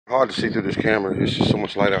Hard to see through this camera. It's just so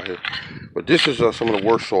much light out here. But this is some of the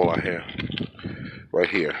worst soil I have right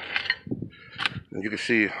here. And you can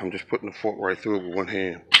see I'm just putting the fork right through it with one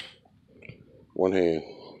hand. One hand.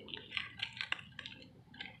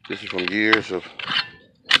 This is from years of.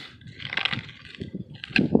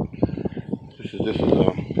 This is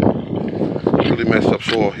really messed up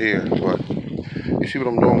soil here. But you see what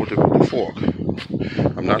I'm doing with the fork.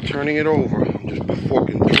 I'm not turning it over. I'm just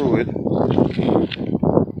forking through it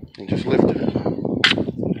and just lifting it.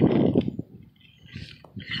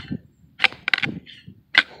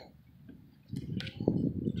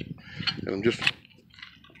 And I'm just,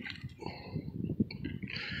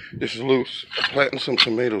 this is loose. I'm planting some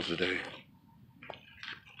tomatoes today.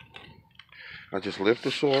 I just lift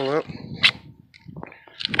the soil up,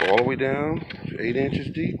 go all the way down, 8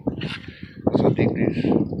 inches deep. That's how deep this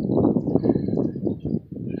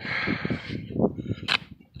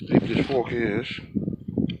fork is,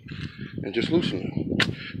 and just loosen it.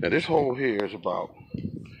 Now this hole here is about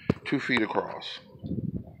 2 feet across.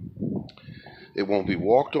 It won't be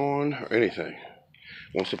walked on or anything.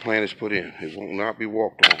 Once the plant is put in, it will not be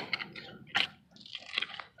walked on.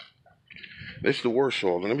 This is the worst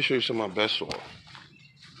soil. And let me show you some of my best soil.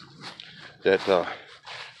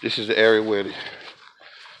 This is the area where the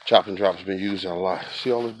chop and drop has been used a lot.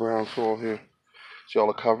 See all this brown soil here? See all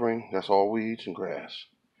the covering? That's all weeds and grass.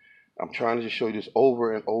 I'm trying to just show you this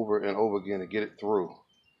over and over and over again to get it through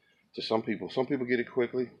to some people. Some people get it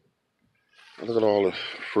quickly. Look at all the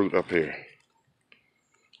fruit up here.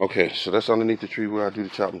 Okay, so that's underneath the tree where I do the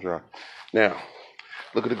chop and drop. Now,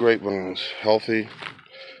 look at the grapevines. Healthy,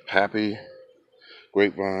 happy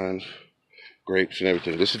grapevines, grapes and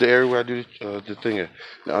everything. This is the area where I do the thing here.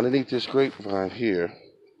 Now, underneath this grapevine here,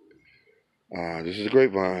 this is a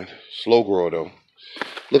grapevine. Slow grower though.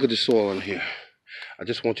 Look at the soil in here. I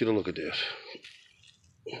just want you to look at this.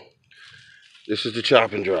 This is the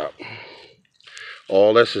chop and drop.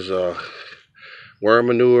 All this is worm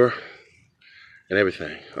manure and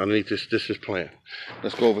everything. Underneath this is plant.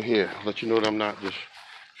 Let's go over here. Let you know that I'm not just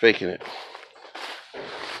faking it.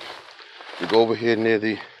 We go over here near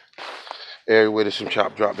the area where there's some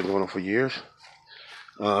chop drop been going on for years.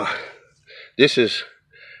 This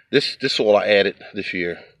soil I added this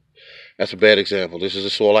year. That's a bad example. This is the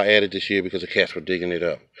soil I added this year because the cats were digging it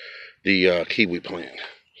up. The kiwi plant.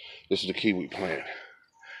 This is the kiwi plant.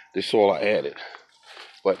 This soil I added.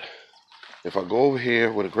 But if I go over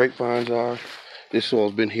here where the grapevines are, this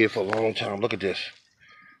soil's been here for a long time. Look at this.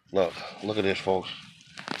 Look at this, folks.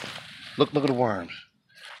 Look at the worms.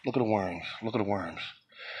 Look at the worms. Look at the worms.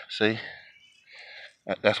 See?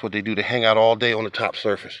 That's what they do. They hang out all day on the top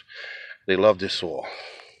surface. They love this soil.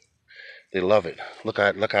 They love it. Look how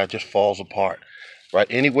it just falls apart. Right?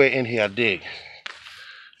 Anywhere in here I dig.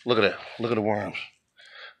 Look at that. Look at the worms.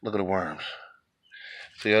 Look at the worms.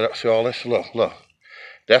 See all this? Look.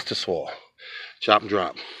 That's the soil. Chop and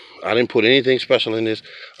drop. I didn't put anything special in this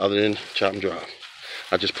other than chop and drop.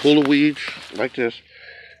 I just pull the weeds like this.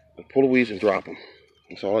 I pull the weeds and drop them.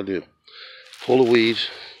 That's all I do. Pull the weeds.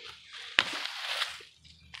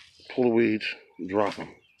 Pull the weeds. Drop them.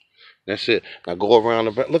 That's it. Now go around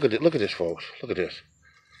the back. Look at it. Look at this, folks. Look at this.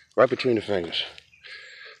 Right between the fingers.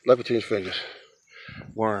 Right between the fingers.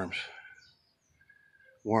 Worms.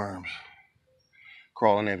 Worms.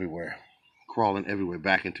 Crawling everywhere. Crawling everywhere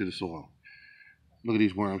back into the soil. Look at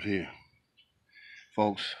these worms here.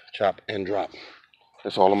 Folks, chop and drop.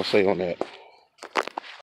 That's all I'm going to say on that.